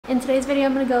In today's video,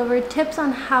 I'm going to go over tips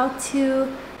on how to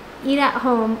eat at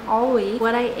home all week,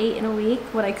 what I ate in a week,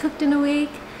 what I cooked in a week,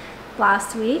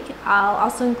 last week. I'll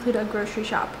also include a grocery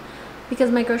shop because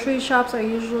my grocery shops are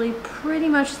usually pretty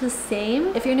much the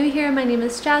same. If you're new here, my name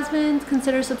is Jasmine.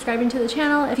 Consider subscribing to the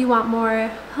channel if you want more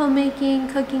homemaking,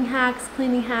 cooking hacks,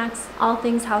 cleaning hacks, all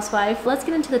things housewife. Let's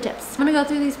get into the tips. I'm gonna go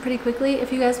through these pretty quickly.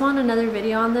 If you guys want another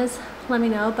video on this, let me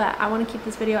know, but I want to keep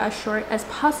this video as short as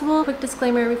possible. Quick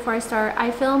disclaimer before I start, I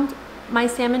filmed my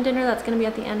salmon dinner that's going to be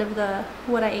at the end of the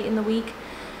what I ate in the week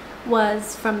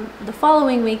was from the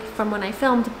following week from when I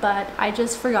filmed, but I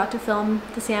just forgot to film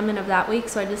the salmon of that week,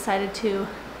 so I decided to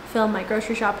film my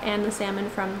grocery shop and the salmon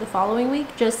from the following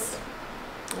week. Just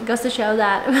goes to show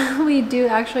that we do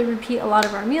actually repeat a lot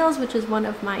of our meals, which is one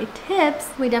of my tips.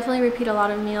 We definitely repeat a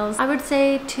lot of meals. I would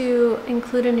say to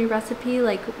include a new recipe,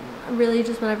 like really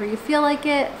just whenever you feel like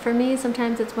it. For me,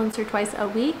 sometimes it's once or twice a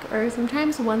week, or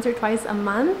sometimes once or twice a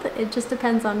month. It just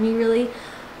depends on me, really.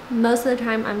 Most of the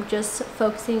time, I'm just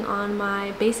focusing on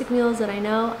my basic meals that I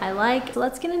know I like. So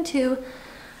let's get into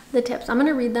the tips. I'm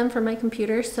gonna read them from my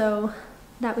computer so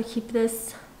that we keep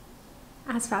this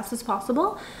as fast as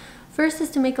possible. First is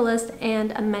to make a list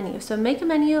and a menu. So make a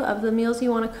menu of the meals you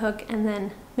want to cook and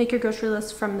then make your grocery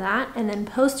list from that, and then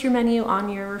post your menu on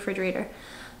your refrigerator.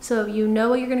 So you know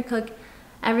what you're going to cook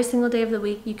every single day of the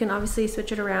week. You can obviously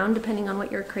switch it around depending on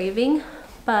what you're craving,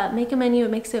 but make a menu.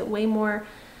 It makes it way more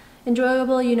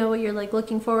enjoyable. You know what you're like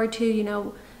looking forward to. You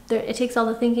know, it takes all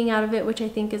the thinking out of it, which I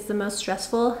think is the most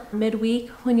stressful midweek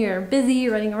when you're busy,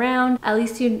 you're running around. At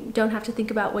least you don't have to think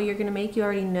about what you're going to make. You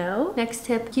already know. Next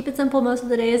tip, keep it simple most of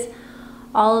the days.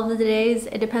 All of the days,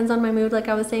 it depends on my mood. Like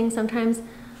I was saying, sometimes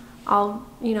I'll,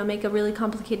 make a really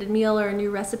complicated meal or a new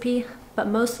recipe, but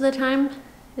most of the time,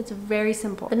 it's very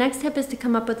simple. The next tip is to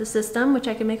come up with a system, which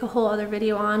I can make a whole other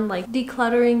video on, like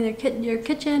decluttering your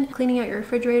kitchen, cleaning out your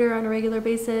refrigerator on a regular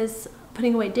basis,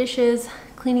 putting away dishes,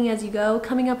 cleaning as you go.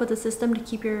 Coming up with a system to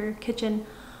keep your kitchen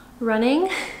running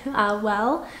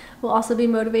well will also be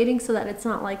motivating so that it's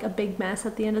not like a big mess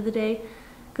at the end of the day,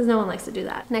 because no one likes to do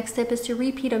that. Next tip is to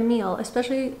repeat a meal,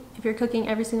 especially if you're cooking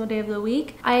every single day of the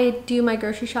week. I do my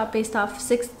grocery shop based off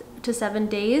 6 to 7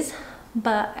 days,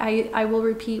 but I will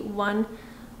repeat one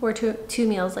or two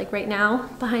meals. Like right now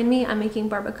behind me, I'm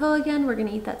making barbacoa again. We're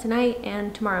gonna eat that tonight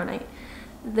and tomorrow night.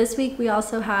 This week we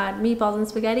also had meatballs and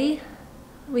spaghetti.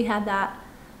 We had that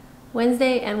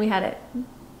Wednesday and we had it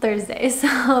Thursday.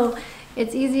 So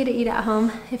it's easy to eat at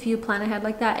home if you plan ahead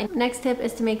like that. And next tip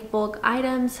is to make bulk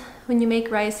items. When you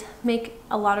make rice, make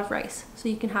a lot of rice so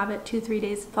you can have it 2-3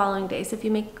 days following day. So if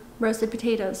you make roasted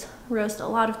potatoes, roast a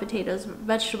lot of potatoes,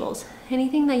 vegetables,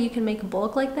 anything that you can make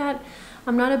bulk like that.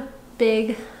 I'm not a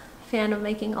big fan of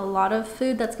making a lot of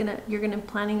food you're gonna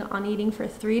planning on eating for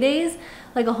 3 days,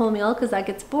 like a whole meal, because that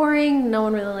gets boring. No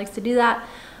one really likes to do that.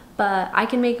 But I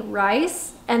can make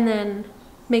rice and then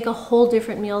make a whole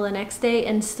different meal the next day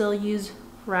and still use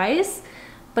rice,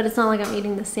 but it's not like I'm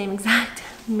eating the same exact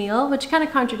meal, which kind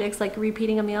of contradicts like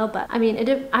repeating a meal. But I mean,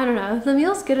 I don't know, if the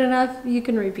meal's good enough, you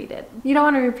can repeat it. You don't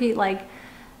want to repeat like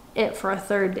it for a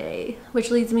 3rd day,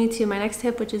 which leads me to my next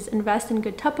tip, which is invest in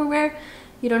good Tupperware.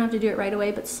 You don't have to do it right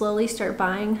away, but slowly start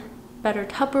buying better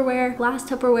Tupperware, glass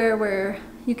Tupperware, where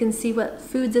you can see what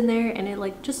food's in there, and it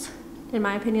like just, in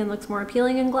my opinion, looks more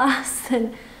appealing in glass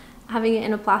than having it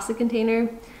in a plastic container.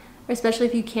 Especially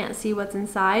if you can't see what's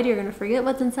inside, you're gonna forget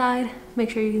what's inside.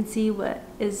 Make sure you can see what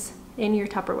is in your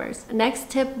Tupperwares. Next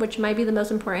tip, which might be the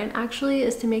most important actually,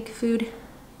 is to make food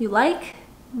you like.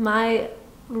 My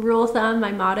rule of thumb,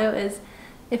 my motto is,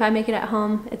 if I make it at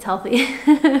home, it's healthy.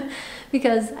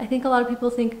 Because I think a lot of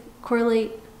people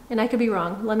correlate, and I could be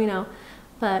wrong, let me know,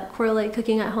 but correlate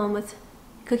cooking at home with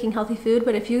cooking healthy food.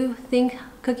 But if you think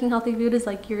cooking healthy food is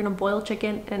like you're gonna boil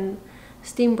chicken and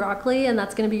steam broccoli and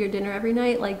that's gonna be your dinner every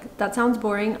night, like that sounds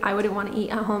boring. I wouldn't want to eat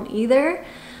at home either.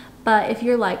 But if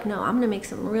you're like, no, I'm gonna make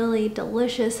some really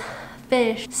delicious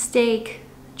fish, steak,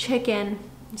 chicken,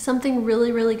 something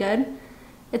really, really good,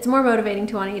 it's more motivating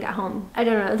to want to eat at home. I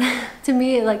don't know. To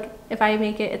me, like, if I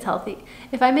make it, it's healthy.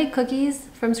 If I make cookies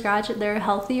from scratch, they're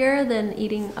healthier than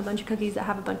eating a bunch of cookies that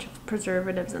have a bunch of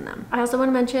preservatives in them. I also want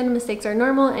to mention mistakes are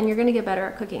normal and you're going to get better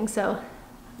at cooking. So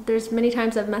there's many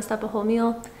times I've messed up a whole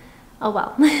meal. Oh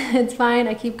well, it's fine.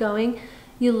 I keep going.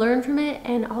 You learn from it,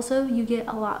 and also you get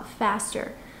a lot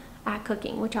faster at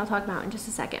cooking, which I'll talk about in just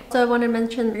a second. So I want to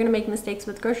mention you're going to make mistakes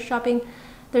with grocery shopping.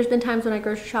 There's been times when I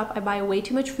grocery shop, I buy way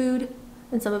too much food,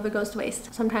 and some of it goes to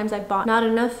waste. Sometimes I bought not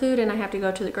enough food and I have to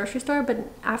go to the grocery store, but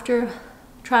after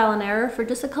trial and error for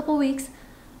just a couple weeks,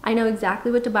 I know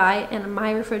exactly what to buy, and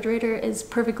my refrigerator is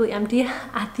perfectly empty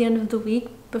at the end of the week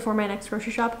before my next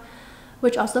grocery shop,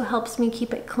 which also helps me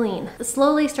keep it clean.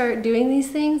 Slowly start doing these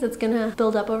things. It's gonna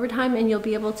build up over time and you'll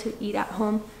be able to eat at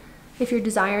home if you're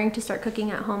desiring to start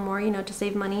cooking at home more, you know, to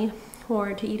save money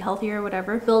or to eat healthier or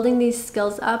whatever. Building these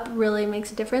skills up really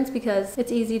makes a difference because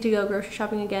it's easy to go grocery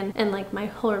shopping again and like my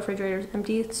whole refrigerator is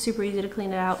empty. It's super easy to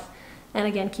clean it out. And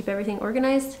again, keep everything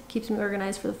organized, keeps me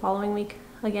organized for the following week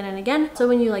again and again. So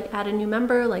when you like add a new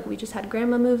member, like we just had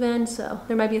grandma move in, so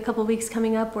there might be a couple weeks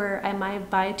coming up where I might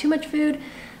buy too much food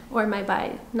or I might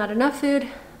buy not enough food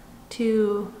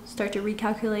to start to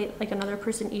recalculate like another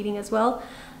person eating as well.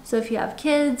 So if you have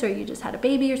kids or you just had a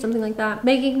baby or something like that,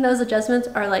 making those adjustments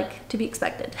are like to be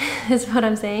expected is what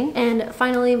I'm saying. And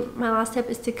finally, my last tip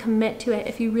is to commit to it.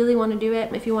 If you really want to do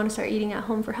it, if you want to start eating at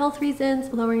home for health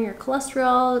reasons, lowering your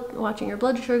cholesterol, watching your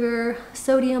blood sugar,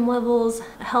 sodium levels,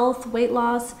 health, weight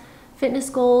loss, fitness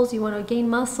goals, you want to gain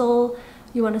muscle,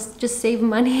 you want to just save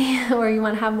money or you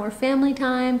want to have more family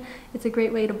time, it's a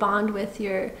great way to bond with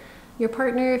your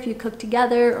partner if you cook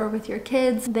together or with your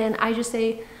kids. Then I just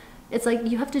say, it's like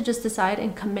you have to just decide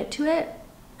and commit to it,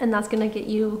 and that's gonna get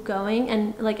you going.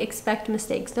 And like expect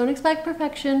mistakes. Don't expect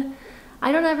perfection.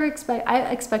 I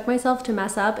expect myself to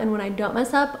mess up, and when I don't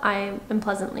mess up, I am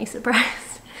pleasantly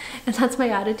surprised. And that's my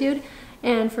attitude.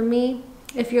 And for me,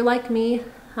 if you're like me,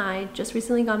 I just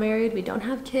recently got married, we don't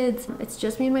have kids, it's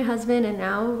just me and my husband, and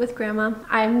now with grandma,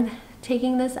 I'm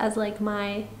taking this as like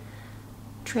my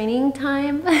training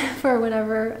time for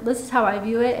whenever. This is how I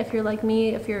view it. If you're like me,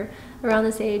 if you're around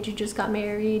this age, you just got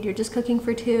married, you're just cooking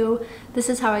for two, this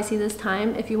is how I see this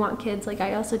time. If you want kids like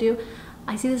I also do,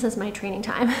 I see this as my training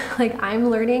time. Like I'm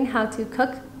learning how to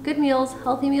cook good meals,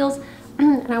 healthy meals,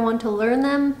 and I want to learn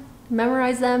them,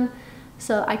 memorize them,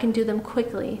 so I can do them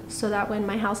quickly, so that when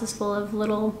my house is full of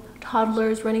little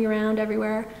toddlers running around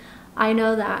everywhere, I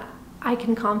know that I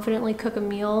can confidently cook a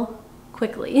meal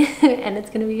quickly and it's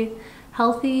going to be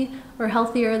healthy or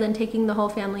healthier than taking the whole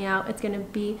family out. It's going to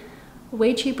be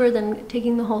way cheaper than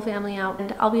taking the whole family out,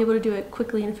 and I'll be able to do it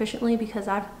quickly and efficiently because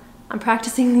I'm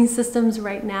practicing these systems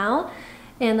right now.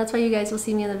 And that's why you guys will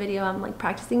see me in the video. I'm like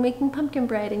practicing making pumpkin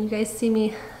bread, and you guys see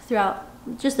me throughout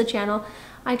just the channel.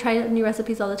 I try new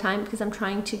recipes all the time because I'm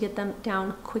trying to get them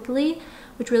down quickly,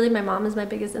 which really my mom is my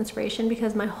biggest inspiration,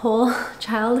 because my whole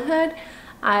childhood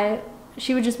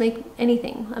she would just make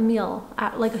anything, a meal,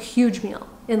 like a huge meal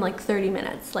in like 30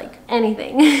 minutes, like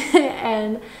anything.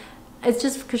 And it's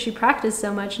just because she practiced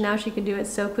so much, now she can do it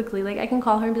so quickly. Like I can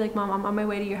call her and be like, Mom, I'm on my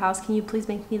way to your house, can you please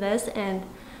make me this? And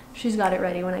she's got it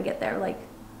ready when I get there. Like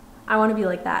I want to be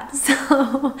like that.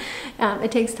 So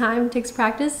it takes time, it takes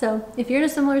practice. So if you're in a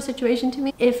similar situation to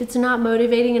me, if it's not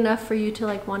motivating enough for you to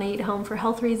like want to eat home for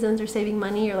health reasons or saving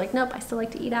money, you're like, nope, I still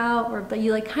like to eat out, but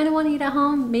you like kind of want to eat at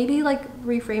home, maybe like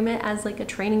reframe it as like a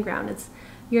training ground. It's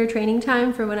your training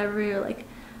time for whenever you're like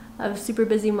a super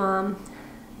busy mom,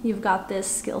 you've got this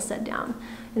skill set down.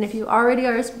 And if you already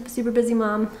are a super busy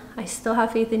mom, I still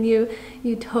have faith in you.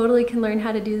 You totally can learn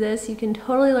how to do this. You can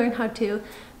totally learn how to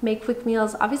make quick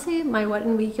meals. Obviously, my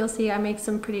wedding week, you'll see I make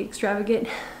some pretty extravagant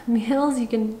meals. You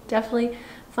can definitely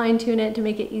fine tune it to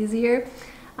make it easier.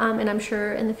 And I'm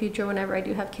sure in the future, whenever I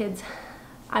do have kids,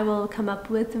 I will come up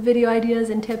with video ideas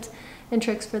and tips and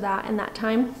tricks for that in that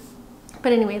time.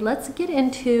 But anyway, let's get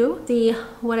into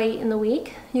what I eat in the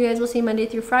week. You guys will see Monday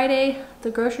through Friday,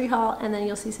 the grocery haul, and then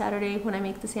you'll see Saturday when I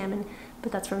make the salmon,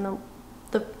 but that's from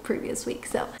the previous week.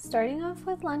 So starting off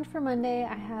with lunch for Monday,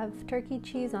 I have turkey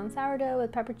cheese on sourdough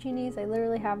with pepperoncinis. I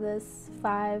literally have this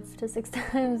 5 to 6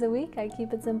 times a week. I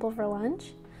keep it simple for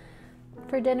lunch.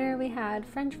 For dinner, we had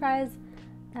French fries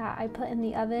that I put in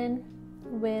the oven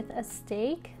with a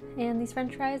steak, and these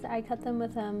French fries, I cut them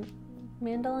with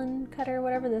mandolin cutter,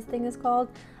 whatever this thing is called.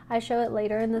 I show it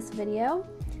later in this video.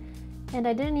 And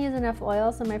I didn't use enough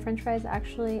oil, so my French fries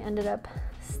actually ended up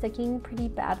sticking pretty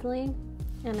badly,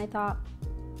 and I thought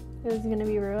it was gonna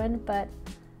be ruined, but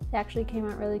they actually came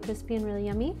out really crispy and really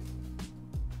yummy.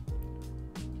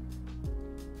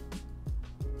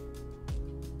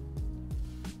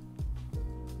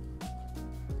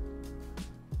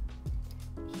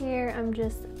 Here I'm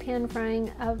just pan frying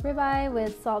a ribeye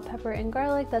with salt, pepper, and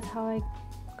garlic. That's how I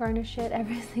garnish it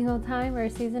every single time, or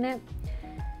season it.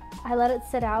 I let it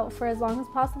sit out for as long as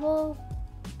possible,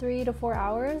 3 to 4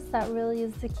 hours. That really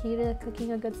is the key to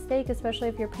cooking a good steak, especially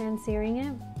if you're pan searing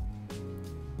it.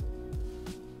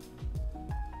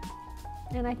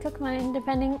 And I cook mine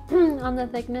depending on the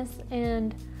thickness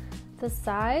and the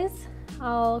size.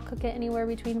 I'll cook it anywhere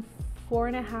between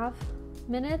 4.5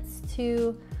 minutes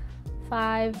to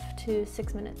 5 to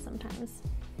 6 minutes sometimes.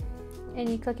 And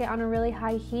you cook it on a really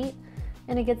high heat,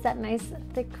 and it gets that nice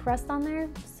thick crust on there.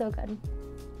 So good.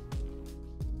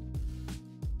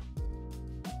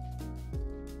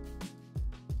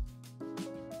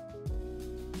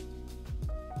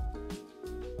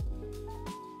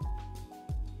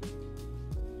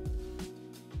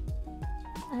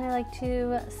 And I like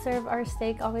to serve our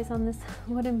steak always on this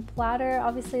wooden platter.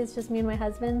 Obviously it's just me and my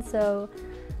husband, so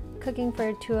cooking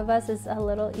for 2 of us is a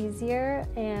little easier,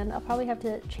 and I'll probably have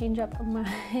to change up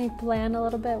my plan a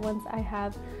little bit once I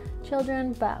have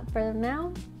children, but for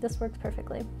now, this works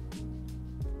perfectly.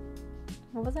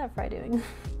 What was that fry doing?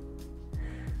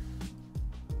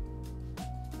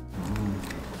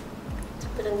 To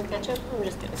put in the ketchup? I'm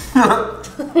just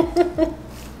kidding.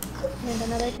 And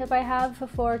another tip I have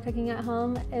for cooking at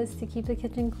home is to keep the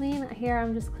kitchen clean. Here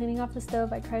I'm just cleaning off the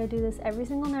stove. I try to do this every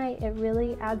single night. It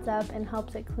really adds up and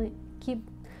helps it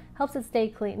stay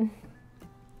clean.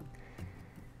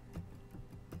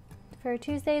 For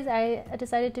Tuesdays, I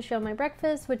decided to show my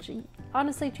breakfast, which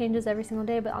honestly changes every single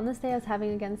day, but on this day I was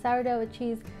having again sourdough with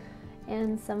cheese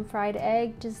and some fried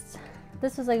egg.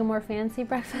 This was like a more fancy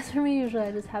breakfast for me. Usually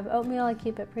I just have oatmeal. I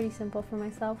keep it pretty simple for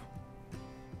myself.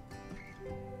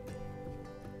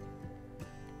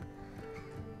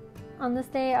 On this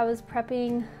day, I was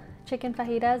prepping chicken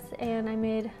fajitas and I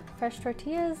made fresh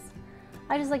tortillas.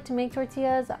 I just like to make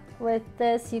tortillas. With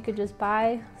this, you could just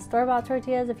buy store-bought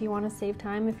tortillas if you want to save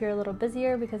time if you're a little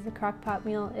busier, because the crock pot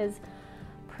meal is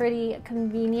pretty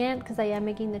convenient because I am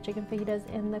making the chicken fajitas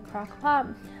in the crock pot.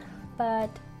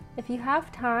 But if you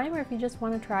have time or if you just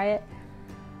want to try it,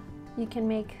 you can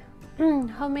make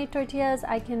homemade tortillas.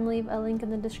 I can leave a link in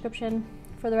the description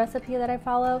for the recipe that I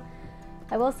follow.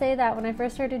 I will say that when I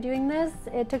first started doing this,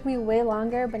 it took me way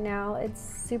longer, but now it's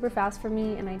super fast for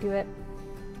me and I do it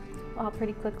all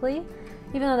pretty quickly.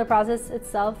 Even though the process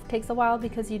itself takes a while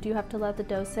because you do have to let the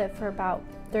dough sit for about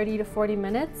 30 to 40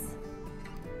 minutes.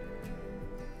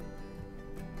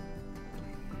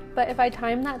 But if I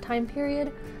time that time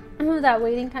period, that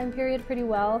waiting time period pretty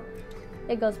well,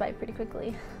 it goes by pretty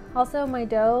quickly. Also, my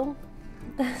dough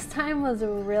this time was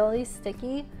really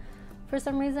sticky. For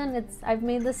some reason, I've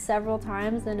made this several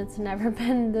times and it's never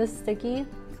been this sticky.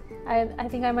 I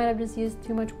think I might have just used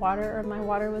too much water or my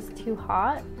water was too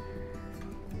hot.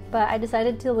 But I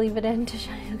decided to leave it in to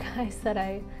show you guys that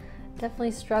I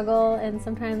definitely struggle and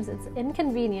sometimes it's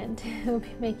inconvenient to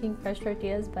be making fresh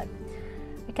tortillas, but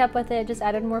I kept with it, just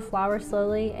added more flour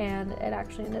slowly, and it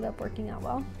actually ended up working out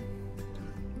well.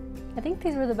 I think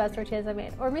these were the best tortillas I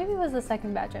made, or maybe it was the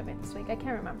second batch I made this week, I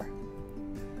can't remember.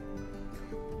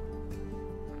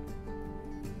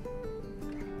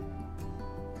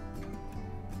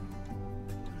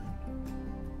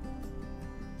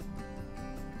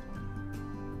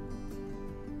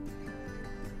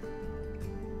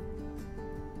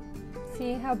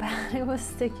 See how bad it was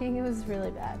sticking? It was really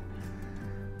bad.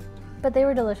 But they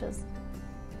were delicious.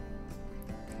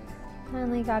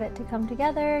 Finally got it to come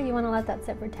together. You want to let that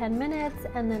sit for 10 minutes,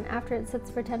 and then after it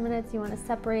sits for 10 minutes, you want to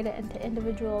separate it into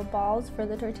individual balls for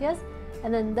the tortillas,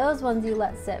 and then those ones you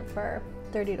let sit for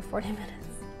 30 to 40 minutes.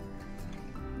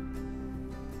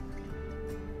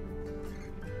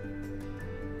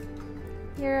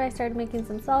 Here I started making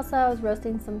some salsa. I was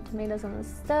roasting some tomatoes on the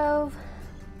stove.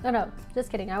 Oh no,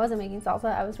 just kidding, I wasn't making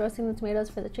salsa. I was roasting the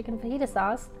tomatoes for the chicken fajita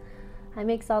sauce. I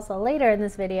make salsa later in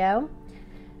this video.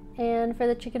 And for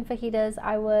the chicken fajitas,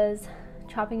 I was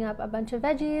chopping up a bunch of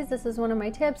veggies. This is one of my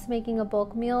tips, making a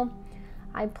bulk meal.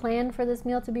 I plan for this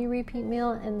meal to be a repeat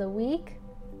meal in the week,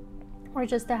 or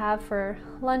just to have for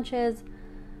lunches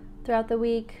throughout the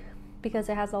week, because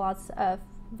it has lots of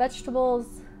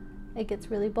vegetables. It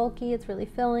gets really bulky, it's really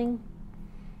filling.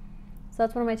 So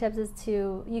that's one of my tips, is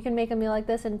you can make a meal like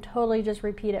this and totally just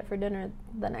repeat it for dinner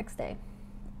the next day.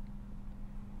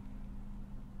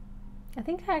 I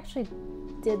think I actually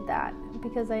did that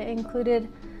because I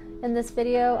included in this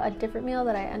video a different meal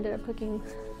that I ended up cooking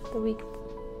the week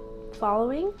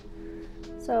following.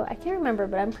 So I can't remember,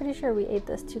 but I'm pretty sure we ate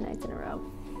this 2 nights in a row.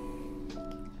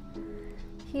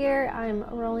 Here I'm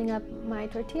rolling up my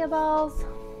tortilla balls.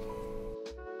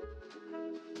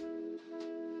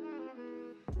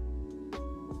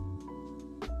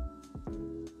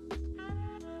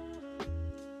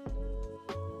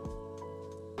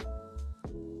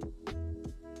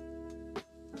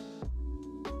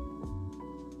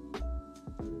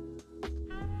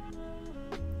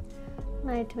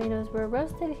 My tomatoes were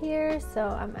roasted here, so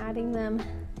I'm adding them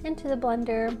into the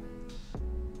blender.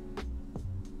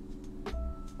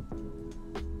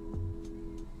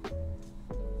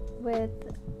 With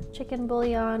chicken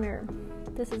bouillon, or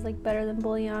this is like better than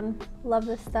bouillon. Love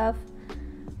this stuff.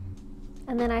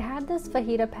 And then I had this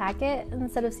fajita packet.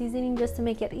 Instead of seasoning, just to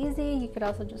make it easy, you could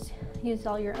also just use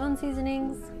all your own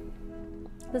seasonings.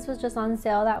 This was just on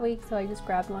sale that week, so I just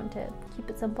grabbed one to keep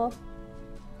it simple.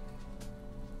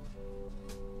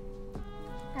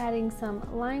 Adding some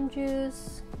lime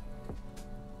juice.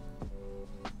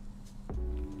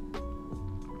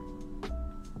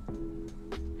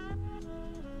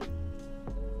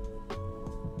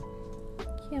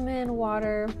 chicken,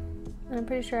 water, and I'm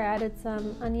pretty sure I added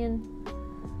some onion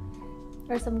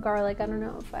or some garlic. I don't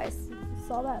know if I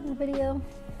saw that in the video.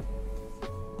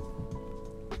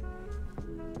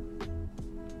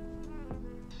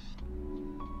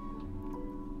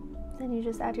 Then you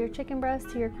just add your chicken breast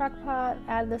to your crock pot,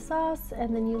 add the sauce,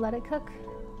 and then you let it cook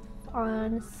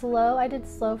on slow. I did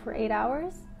slow for 8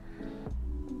 hours.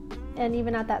 And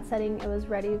even at that setting, it was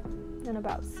ready in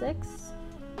about 6.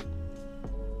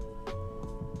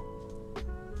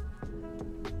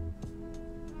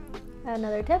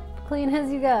 Another tip, clean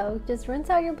as you go. Just rinse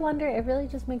out your blender. It really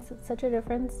just makes such a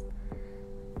difference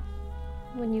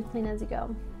when you clean as you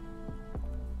go.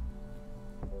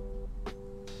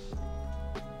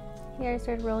 Here I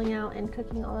started rolling out and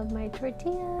cooking all of my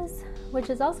tortillas, which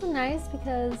is also nice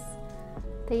because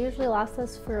they usually last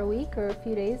us for a week or a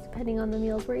few days depending on the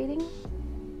meals we're eating.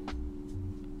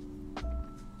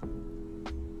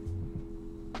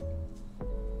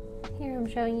 Here I'm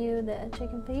showing you the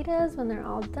chicken fajitas when they're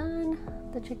all done.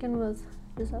 The chicken was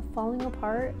just falling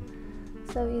apart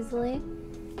so easily.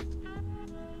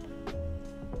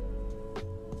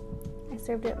 I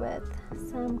served it with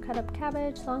some cut up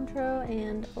cabbage, cilantro,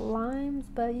 and limes,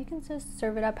 but you can just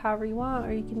serve it up however you want,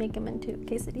 or you can make them into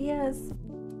quesadillas.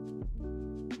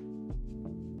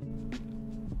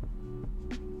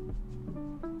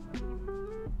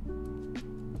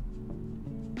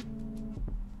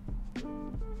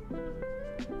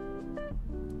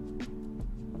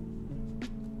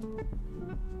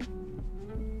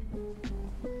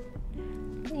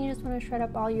 Then you just want to shred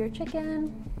up all your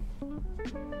chicken.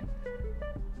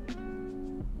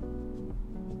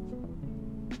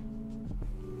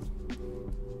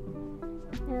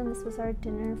 And this was our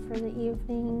dinner for the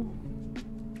evening.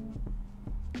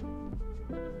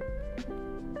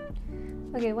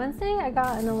 Okay, Wednesday I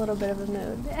got in a little bit of a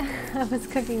mood. I was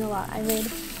cooking a lot. I made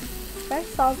fresh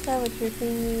salsa, which you're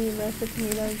seeing me roasted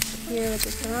tomatoes here with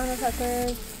the serrano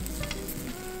peppers.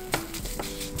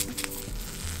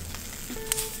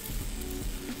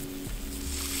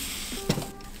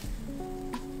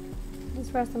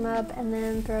 Just roast them up and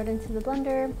then throw it into the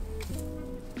blender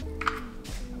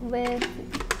with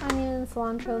onion,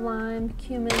 cilantro, lime,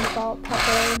 cumin, salt,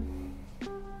 pepper,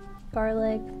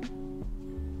 garlic.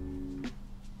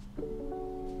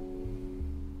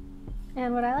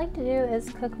 And what I like to do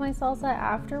is cook my salsa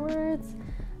afterwards.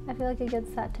 I feel like it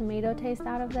gets that tomato taste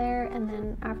out of there, and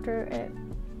then after it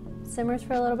simmers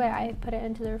for a little bit, I put it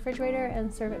into the refrigerator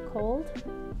and serve it cold.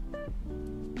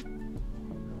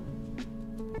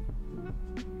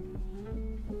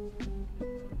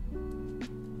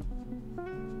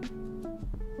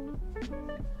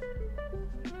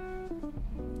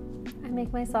 I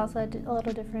make my salsa a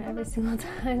little different every single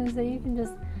time, so you can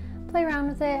just play around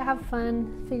with it, have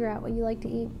fun, figure out what you like to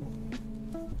eat.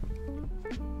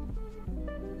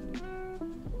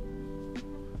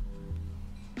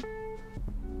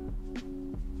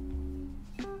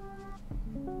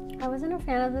 I wasn't a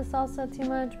fan of the salsa too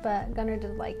much, but Gunnar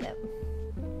did like it.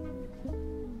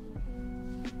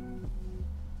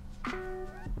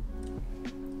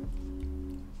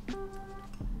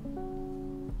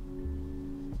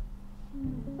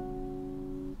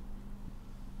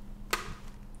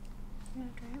 I'm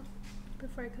gonna try it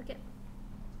before I cook it.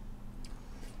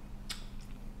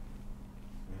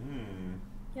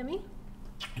 Yummy?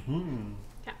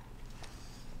 Okay.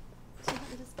 So you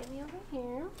can just get me over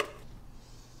here.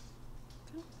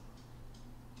 Okay.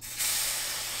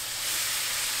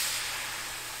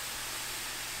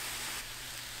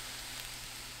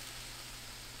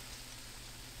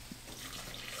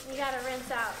 You gotta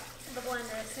rinse out the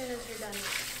blender as soon as you're done.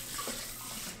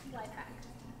 Life hack.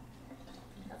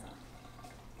 That's all.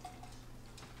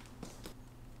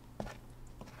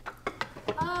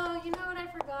 Oh, you know what I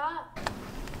forgot?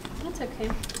 That's okay.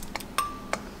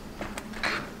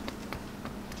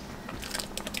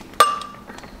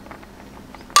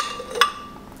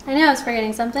 I knew I was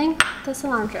forgetting something. The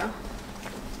cilantro.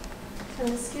 I'm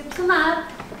gonna scoop some up.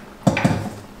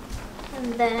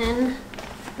 And then,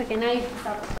 okay, now you can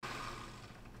stop.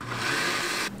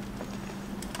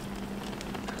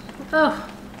 Oh,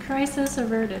 crisis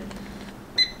averted.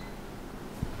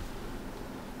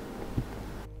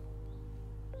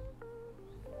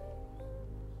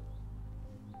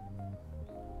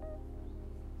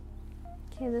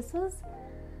 Okay, this was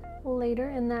later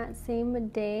in that same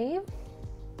day.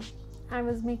 I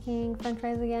was making french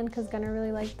fries again because Gunnar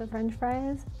really liked the french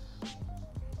fries.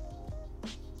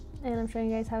 And I'm showing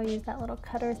you guys how I use that little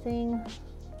cutter thing.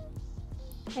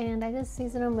 And I just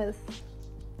season them with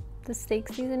the steak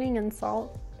seasoning and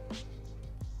salt.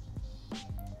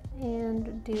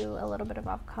 And do a little bit of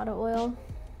avocado oil.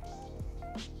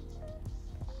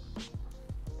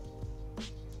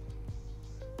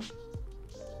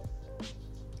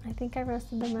 think I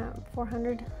roasted them at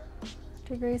 400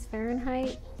 degrees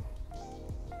Fahrenheit.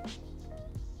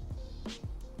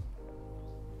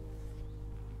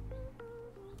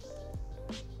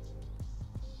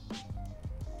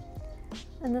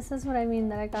 And this is what I mean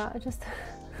that I got just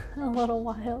a little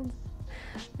wild.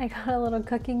 I got a little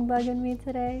cooking bug in me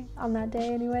today, on that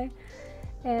day anyway,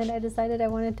 and I decided I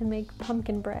wanted to make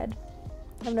pumpkin bread.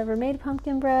 I've never made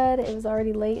pumpkin bread. It was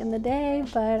already late in the day,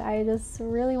 but I just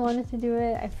really wanted to do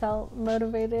it. I felt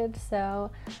motivated, so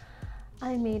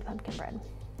I made pumpkin bread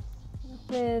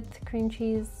with cream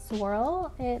cheese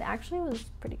swirl. It actually was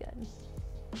pretty good.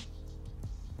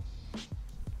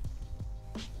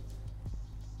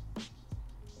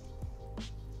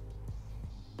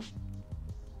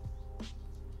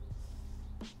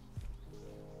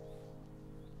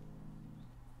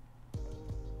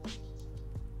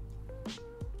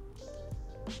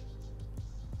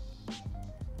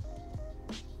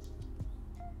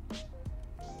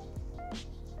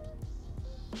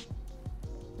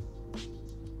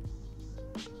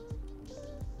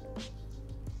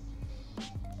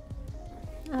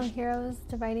 Oh, here I was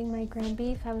dividing my ground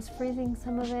beef. I was freezing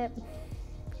some of it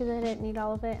because I didn't need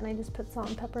all of it, and I just put salt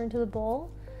and pepper into the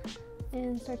bowl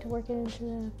and start to work it into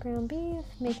the ground beef,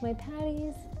 make my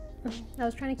patties. I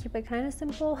was trying to keep it kind of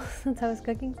simple since I was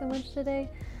cooking so much today,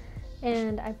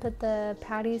 and I put the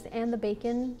patties and the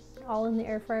bacon all in the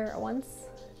air fryer at once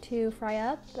to fry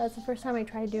up. That's the first time I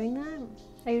tried doing that.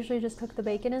 I usually just cook the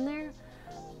bacon in there,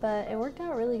 but it worked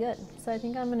out really good, so I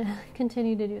think I'm gonna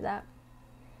continue to do that.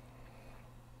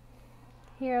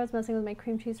 Here I was messing with my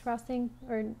cream cheese frosting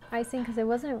or icing because it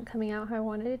wasn't coming out how I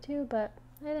wanted it to, but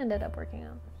it ended up working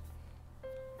out.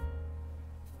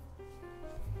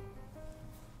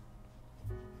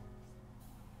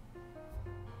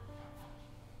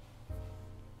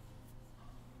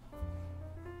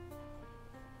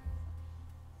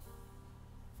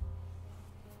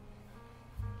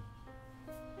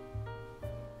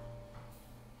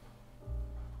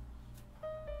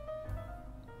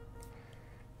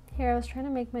 Here I was trying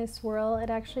to make my swirl.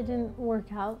 It actually didn't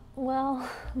work out well,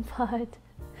 but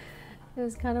it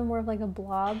was kind of more of like a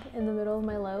blob in the middle of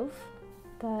my loaf.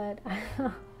 But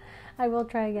I will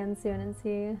try again soon and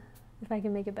see if I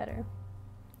can make it better.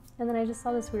 And then I just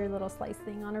saw this weird little slice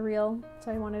thing on a reel,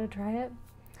 so I wanted to try it.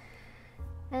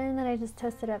 And then I just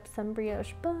toasted up some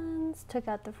brioche buns, took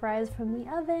out the fries from the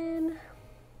oven.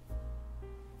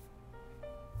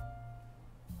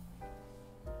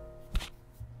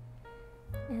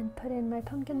 And put in my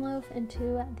pumpkin loaf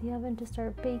into the oven to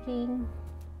start baking.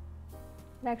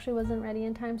 It actually wasn't ready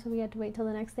in time, so we had to wait till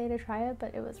the next day to try it,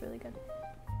 but it was really good.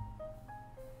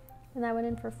 And that went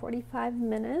in for 45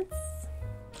 minutes.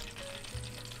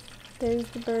 There's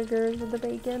the burgers with the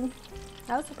bacon.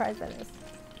 I was surprised by this.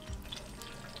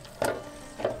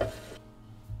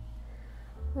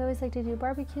 We always like to do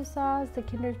barbecue sauce. The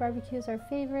Kinder's barbecue is our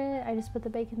favorite. I just put the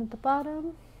bacon at the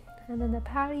bottom, and then the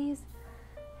patties,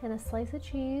 and a slice of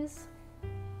cheese,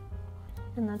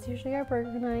 and that's usually our burger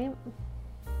night.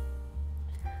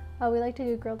 Oh, we like to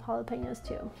do grilled jalapenos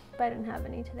too, but I didn't have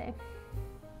any today.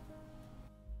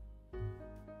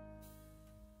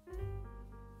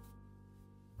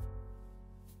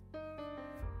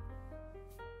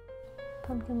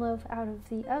 Pumpkin loaf out of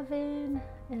the oven,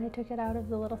 and I took it out of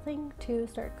the little thing to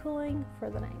start cooling for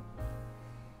the night.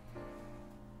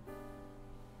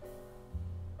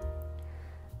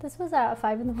 This was at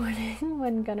 5 in the morning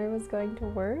when Gunnar was going to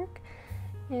work,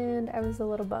 and I was a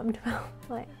little bummed about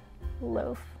my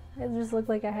loaf. It just looked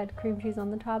like I had cream cheese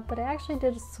on the top, but I actually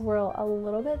did swirl a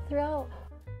little bit throughout.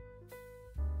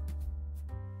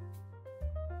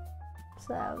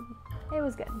 So it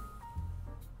was good.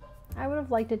 I would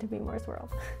have liked it to be more swirled.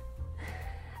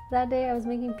 That day I was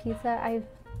making pizza. I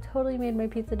totally made my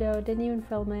pizza dough, didn't even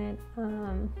film it.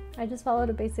 I just followed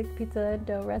a basic pizza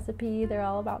dough recipe. They're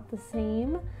all about the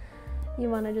same. You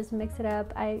want to just mix it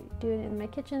up. I do it in my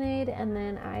KitchenAid, and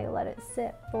then I let it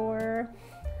sit for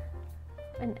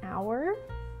an hour.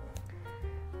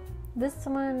 This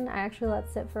one I actually let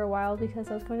sit for a while because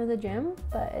I was going to the gym,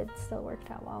 but it still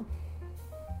worked out well.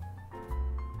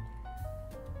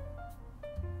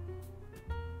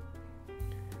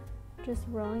 Just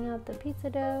rolling out the pizza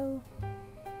dough.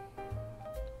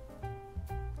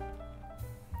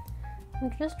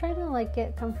 I'm just trying to like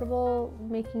get comfortable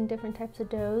making different types of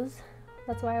doughs.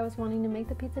 That's why I was wanting to make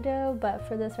the pizza dough, but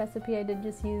for this recipe I did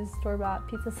just use store-bought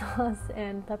pizza sauce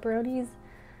and pepperonis.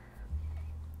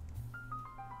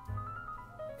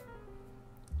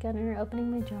 Gunnar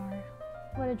opening my jar.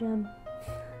 What a gem.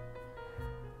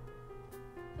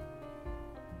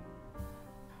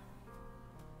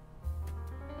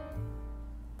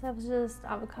 That was just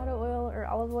avocado oil or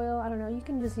olive oil. I don't know. You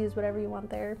can just use whatever you want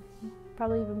there.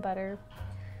 Probably even butter.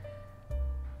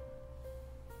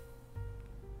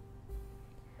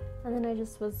 And then I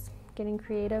just was getting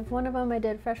creative. One of them I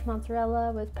did fresh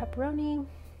mozzarella with pepperoni.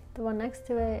 The one next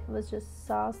to it was just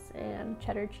sauce and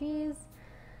cheddar cheese.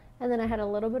 And then I had a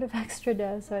little bit of extra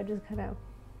dough, so I just kind of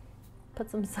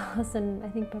put some sauce and I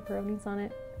think pepperonis on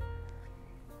it.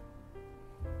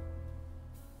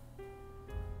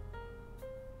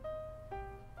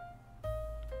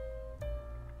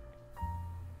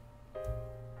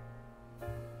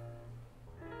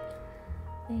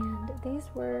 And these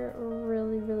were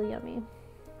really, really yummy.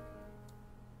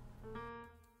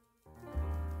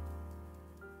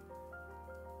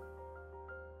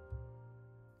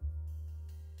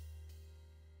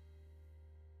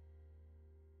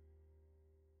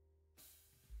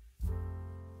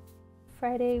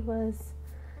 Friday was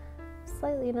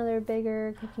slightly another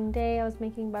bigger cooking day. I was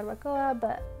making barbacoa,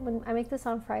 but when I make this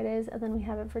on Fridays and then we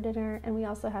have it for dinner, and we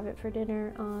also have it for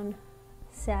dinner on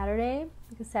Saturday,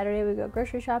 because Saturday we go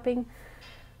grocery shopping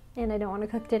and I don't want to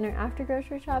cook dinner after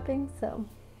grocery shopping, so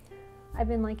I've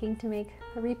been liking to make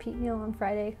a repeat meal on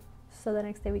Friday so the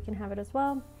next day we can have it as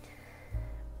well.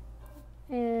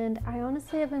 And I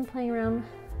honestly have been playing around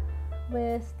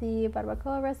with the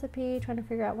barbacoa recipe, trying to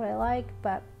figure out what I like,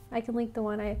 but I can link the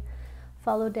one I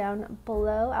followed down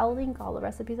below. I'll link all the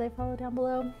recipes I follow down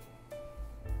below.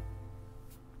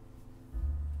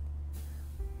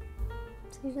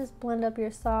 So you just blend up your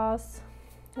sauce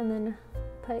and then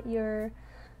put your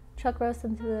chuck roast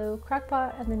into the crock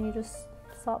pot, and then you just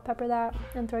salt, pepper that,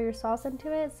 and throw your sauce into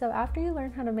it. So after you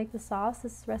learn how to make the sauce,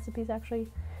 this recipe is actually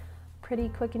pretty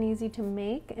quick and easy to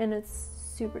make, and it's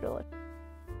super delicious.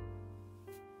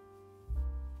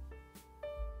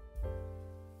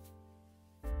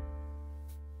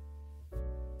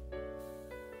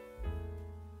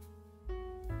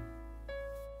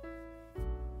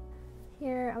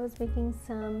 Here I was making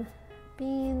some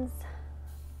beans,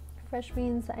 fresh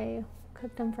beans. I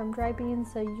cooked them from dry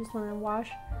beans, so you just want to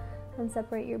wash and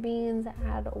separate your beans,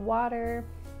 add water.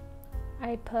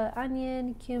 I put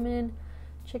onion, cumin,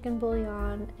 chicken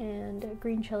bouillon, and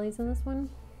green chilies in this one.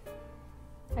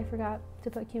 I forgot to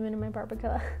put cumin in my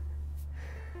barbacoa.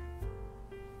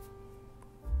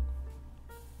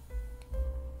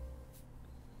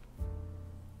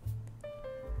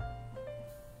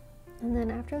 And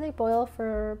then after they boil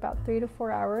for about 3 to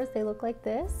 4 hours, they look like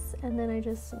this, and then I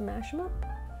just mash them up.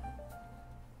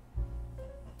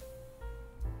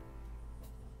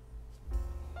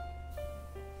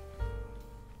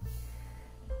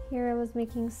 Here I was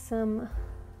making some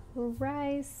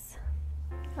rice.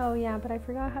 Oh yeah, but I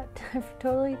forgot how I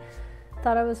totally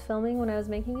thought I was filming when I was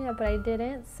making it, but I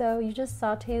didn't. So you just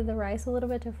saute the rice a little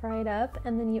bit to fry it up,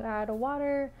 and then you add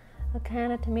water, a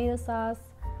can of tomato sauce,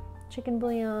 chicken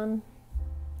bouillon,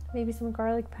 maybe some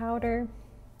garlic powder,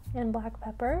 and black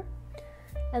pepper.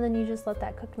 And then you just let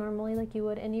that cook normally like you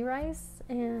would any rice,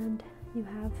 and you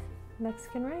have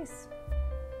Mexican rice.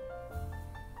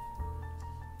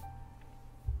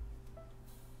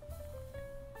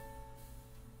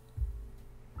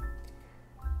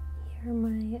 Here are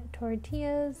my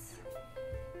tortillas.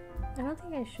 I don't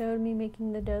think I showed me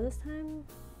making the dough this time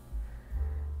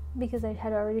because I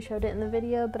had already showed it in the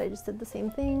video, but I just did the same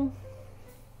thing.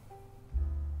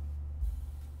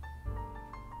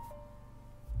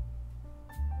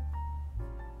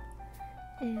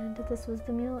 And this was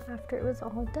the meal after it was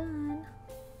all done.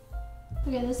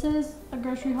 Okay, this is a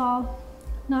grocery haul,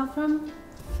 not from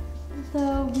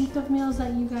the week of meals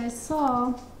that you guys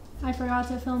saw. I forgot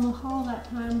to film a haul that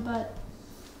time, but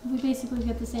we basically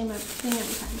get the same thing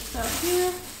every time. So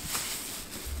here,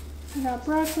 I got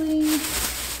broccoli,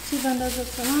 2 bundos of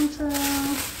cilantro,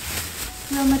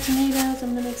 Roma tomatoes,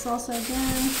 I'm gonna make salsa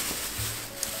again,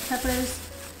 peppers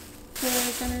for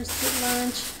dinner's sweet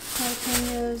lunch,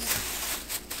 jalapenos,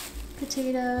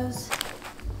 potatoes.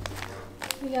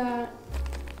 We got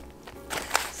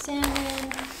salmon,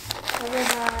 a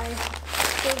ribeye,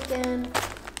 bacon,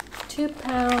 2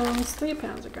 pounds, 3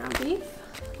 pounds of ground beef,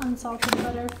 unsalted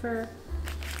butter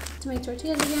to make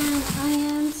tortillas again,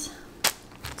 onions,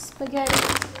 spaghetti,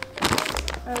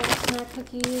 our little snack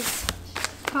cookies,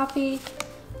 coffee.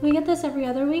 We get this every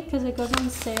other week because it goes on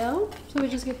sale, so we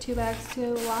just get 2 bags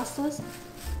to last us.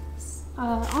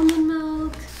 Almond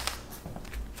milk.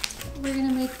 We're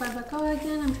gonna make barbacoa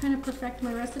again. I'm trying to perfect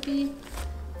my recipe,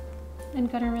 and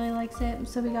Gunnar really likes it,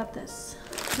 so we got this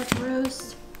pepper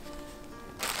roast.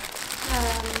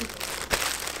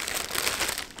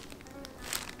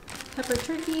 Pepper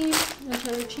turkey and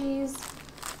cheddar cheese,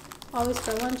 always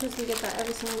for lunches. We get that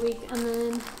every single week. And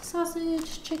then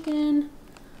sausage, chicken,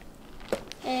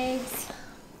 Eggs.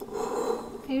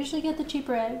 I usually get the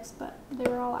cheaper eggs, but they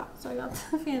were all out, so I got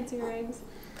the fancier eggs.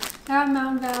 I have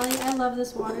Mountain Valley. I love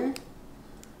this water.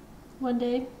 One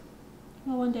day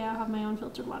I'll have my own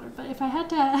filtered water, but if I had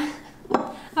to have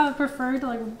a preferred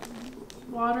like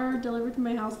water delivered to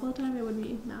my house all the time, it would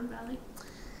be Mountain Valley.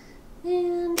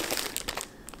 And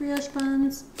brioche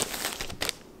buns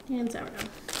and sourdough.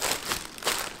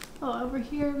 Oh, over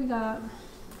here we got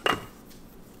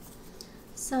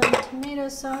some tomato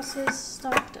sauces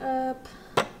stocked up.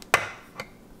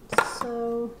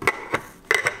 So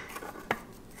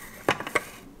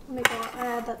I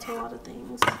add that to a lot of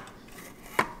things.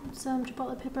 Some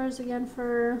chipotle peppers again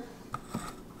for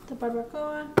the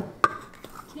barbacoa.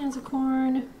 Cans of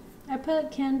corn. I put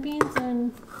canned beans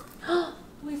and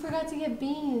we forgot to get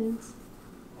beans.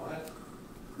 What?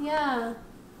 Yeah.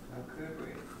 How could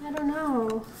we? I don't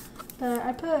know. But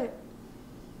I put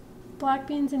black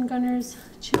beans and Gunner's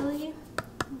chili,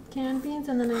 canned beans,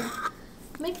 and then I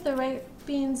make the right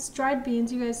beans, dried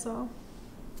beans you guys saw.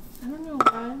 I don't know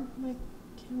why my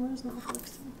camera's not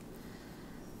focusing.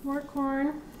 More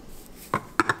corn.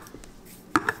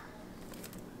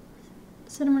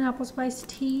 Cinnamon apple spice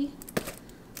tea.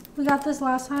 We got this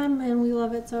last time and we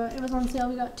love it, so it was on sale.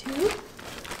 We got 2.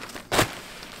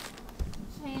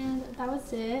 And that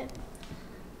was it.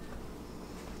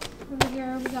 Over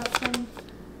here we got some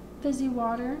fizzy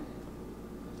water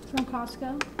from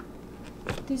Costco.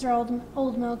 These are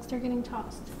old milks, they're getting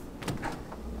tossed.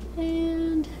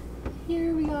 And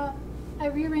here we got, I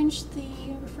rearranged the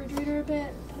refrigerator a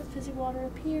bit, put fizzy water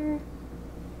up here.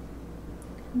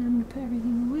 And I'm gonna put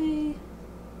everything away.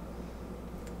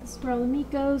 This is where all the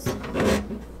meat goes.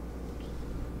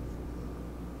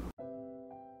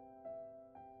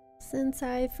 Since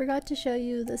I forgot to show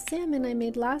you the salmon I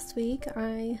made last week,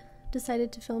 I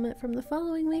decided to film it from the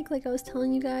following week like I was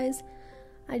telling you guys.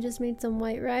 I just made some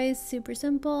white rice, super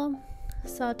simple.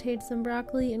 Sauteed some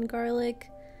broccoli and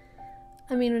garlic.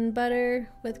 In butter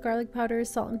with garlic powder,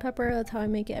 salt and pepper. That's how I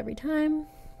make it every time.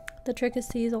 The trick is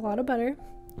to use a lot of butter.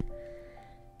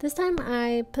 This time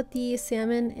I put the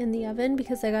salmon in the oven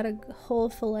because I got a whole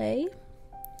fillet.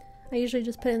 I usually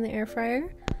just put it in the air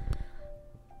fryer,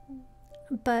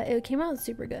 but it came out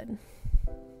super good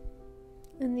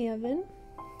in the oven.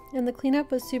 And the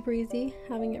cleanup was super easy,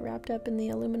 having it wrapped up in the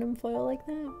aluminum foil like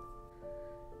that.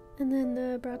 And then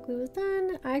the broccoli was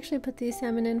done. I actually put the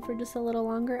salmon in for just a little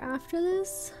longer after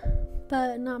this,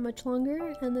 but not much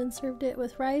longer, and then served it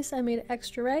with rice. I made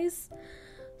extra rice,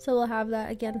 so we'll have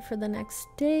that again for the next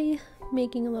day,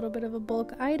 making a little bit of a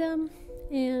bulk item.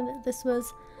 And this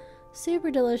was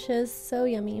super delicious, so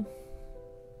yummy.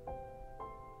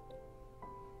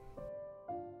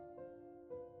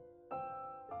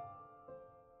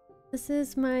 This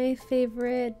is my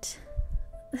favorite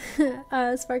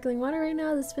sparkling water right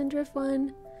now, the Spindrift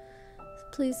one.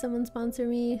 Please someone sponsor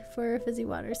me for fizzy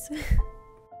waters.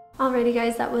 Alrighty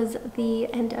guys, that was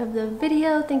the end of the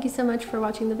video. Thank you so much for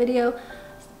watching the video.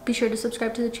 Be sure to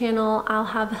subscribe to the channel. I'll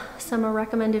have some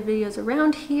recommended videos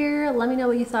around here. Let me know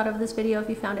what you thought of this video, if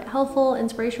you found it helpful,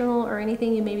 inspirational, or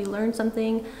anything. You maybe learned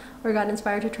something or got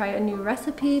inspired to try a new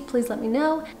recipe. Please let me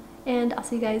know, and I'll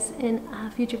see you guys in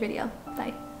a future video.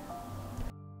 Bye.